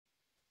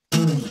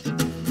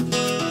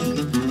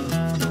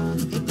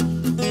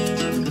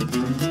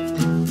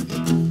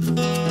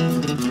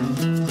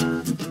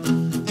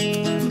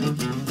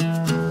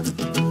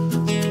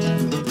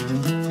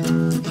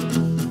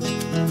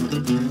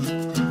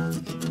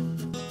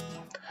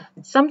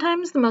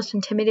Sometimes the most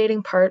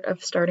intimidating part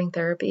of starting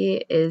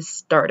therapy is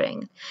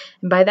starting.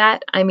 And by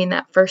that, I mean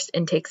that first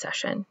intake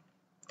session.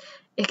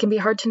 It can be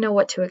hard to know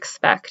what to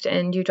expect,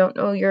 and you don't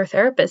know your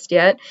therapist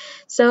yet,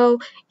 so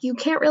you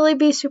can't really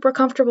be super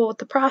comfortable with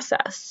the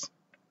process.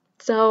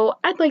 So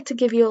I'd like to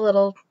give you a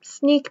little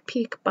sneak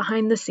peek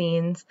behind the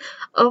scenes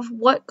of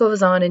what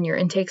goes on in your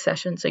intake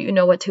session so you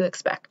know what to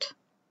expect.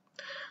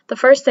 The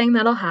first thing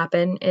that'll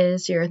happen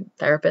is your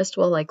therapist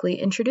will likely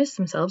introduce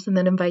themselves and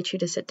then invite you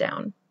to sit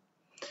down.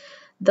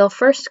 They'll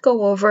first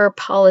go over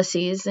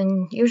policies,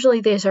 and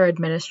usually these are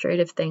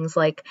administrative things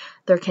like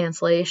their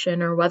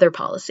cancellation or weather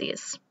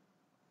policies.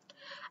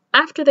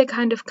 After they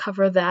kind of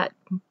cover that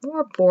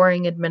more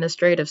boring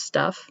administrative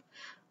stuff,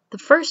 the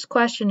first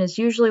question is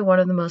usually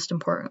one of the most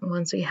important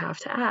ones we have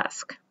to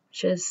ask,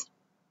 which is,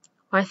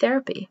 why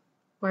therapy?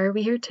 Why are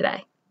we here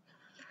today?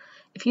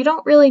 If you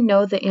don't really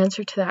know the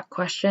answer to that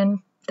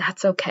question,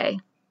 that's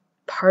okay.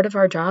 Part of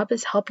our job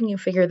is helping you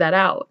figure that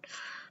out.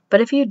 But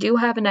if you do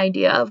have an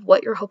idea of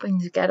what you're hoping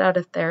to get out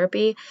of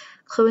therapy,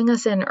 cluing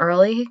us in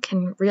early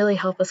can really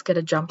help us get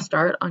a jump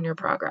start on your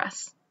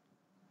progress.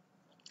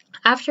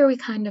 After we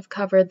kind of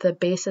covered the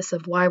basis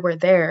of why we're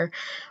there,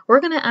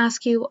 we're going to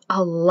ask you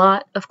a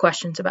lot of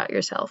questions about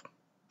yourself.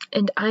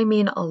 And I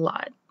mean a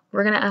lot.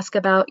 We're going to ask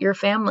about your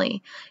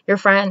family, your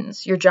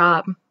friends, your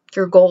job,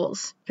 your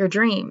goals, your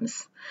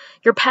dreams,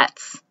 your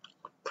pets.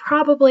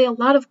 Probably a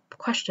lot of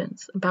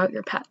questions about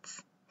your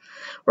pets.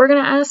 We're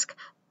going to ask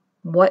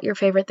what your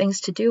favorite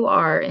things to do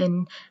are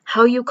and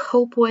how you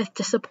cope with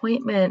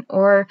disappointment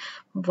or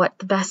what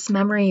the best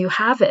memory you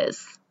have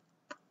is.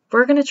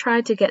 We're going to try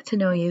to get to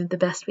know you the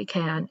best we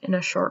can in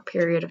a short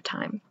period of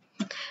time.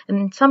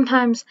 And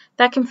sometimes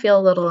that can feel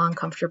a little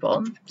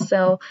uncomfortable.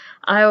 So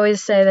I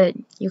always say that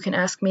you can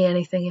ask me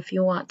anything if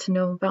you want to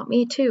know about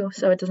me too,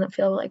 so it doesn't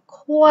feel like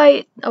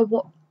quite a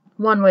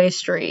one-way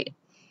street.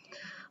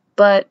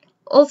 But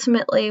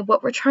ultimately,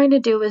 what we're trying to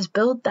do is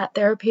build that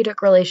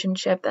therapeutic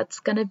relationship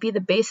that's going to be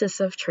the basis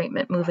of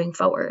treatment moving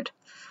forward.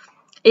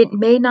 It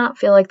may not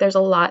feel like there's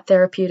a lot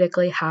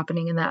therapeutically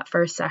happening in that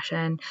first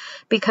session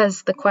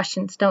because the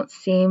questions don't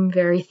seem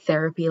very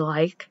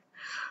therapy-like,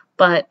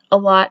 but a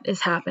lot is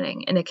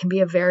happening and it can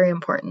be a very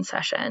important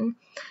session.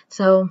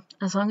 So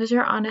as long as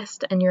you're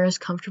honest and you're as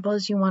comfortable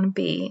as you want to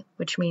be,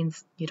 which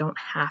means you don't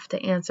have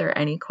to answer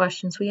any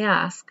questions we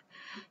ask,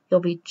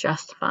 you'll be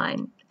just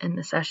fine. And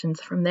the sessions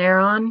from there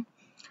on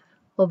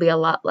will be a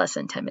lot less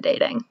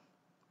intimidating.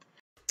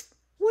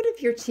 What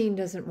if your teen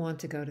doesn't want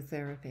to go to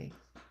therapy?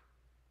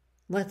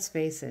 Let's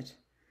face it,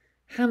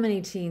 how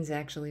many teens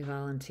actually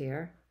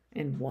volunteer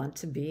and want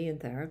to be in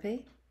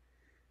therapy?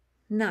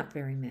 Not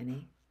very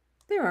many.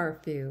 There are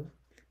a few,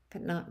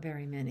 but not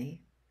very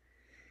many.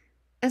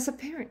 As a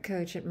parent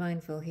coach at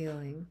Mindful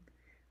Healing,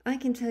 I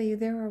can tell you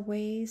there are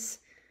ways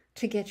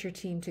to get your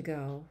teen to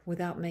go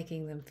without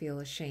making them feel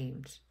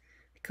ashamed,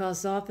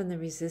 because often the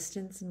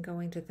resistance in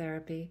going to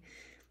therapy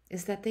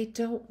is that they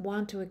don't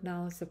want to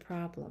acknowledge the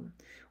problem,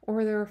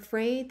 or they're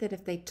afraid that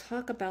if they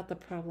talk about the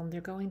problem, they're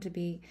going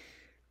to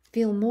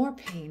feel more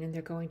pain and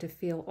they're going to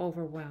feel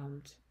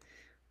overwhelmed.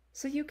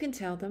 So you can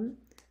tell them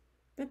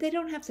that they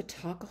don't have to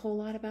talk a whole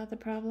lot about the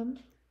problem,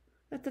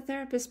 that the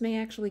therapist may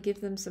actually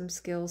give them some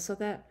skills so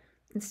that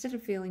instead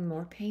of feeling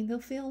more pain, they'll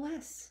feel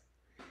less.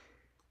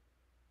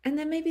 And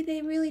then maybe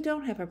they really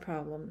don't have a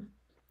problem,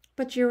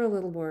 but you're a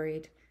little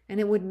worried, and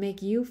it would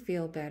make you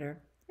feel better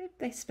if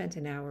they spent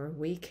an hour a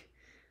week,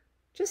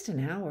 just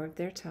an hour of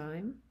their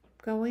time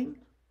going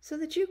so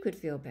that you could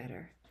feel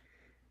better.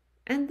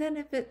 And then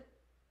if it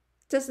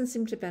doesn't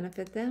seem to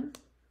benefit them,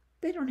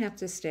 they don't have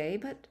to stay,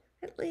 but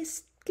at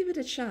least give it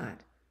a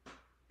shot.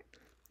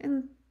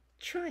 And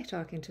try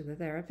talking to the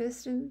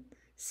therapist and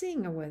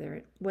seeing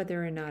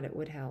whether or not it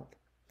would help.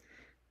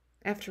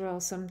 After all,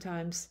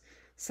 sometimes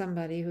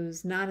somebody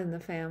who's not in the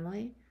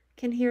family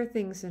can hear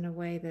things in a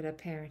way that a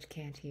parent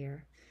can't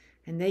hear,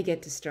 and they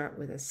get to start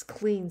with a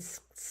clean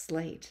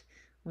slate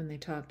when they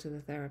talk to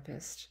the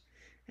therapist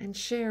and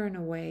share in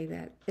a way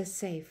that is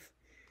safe,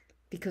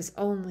 because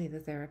only the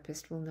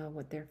therapist will know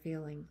what they're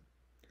feeling.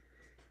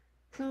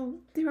 So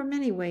there are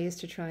many ways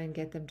to try and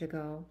get them to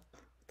go.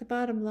 The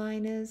bottom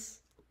line is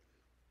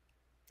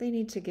they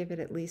need to give it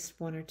at least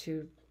 1 or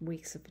 2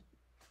 weeks of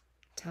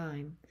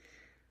time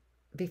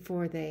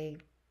before they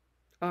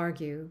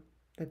argue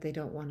that they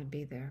don't want to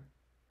be there.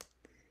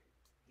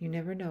 You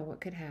never know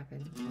what could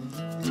happen.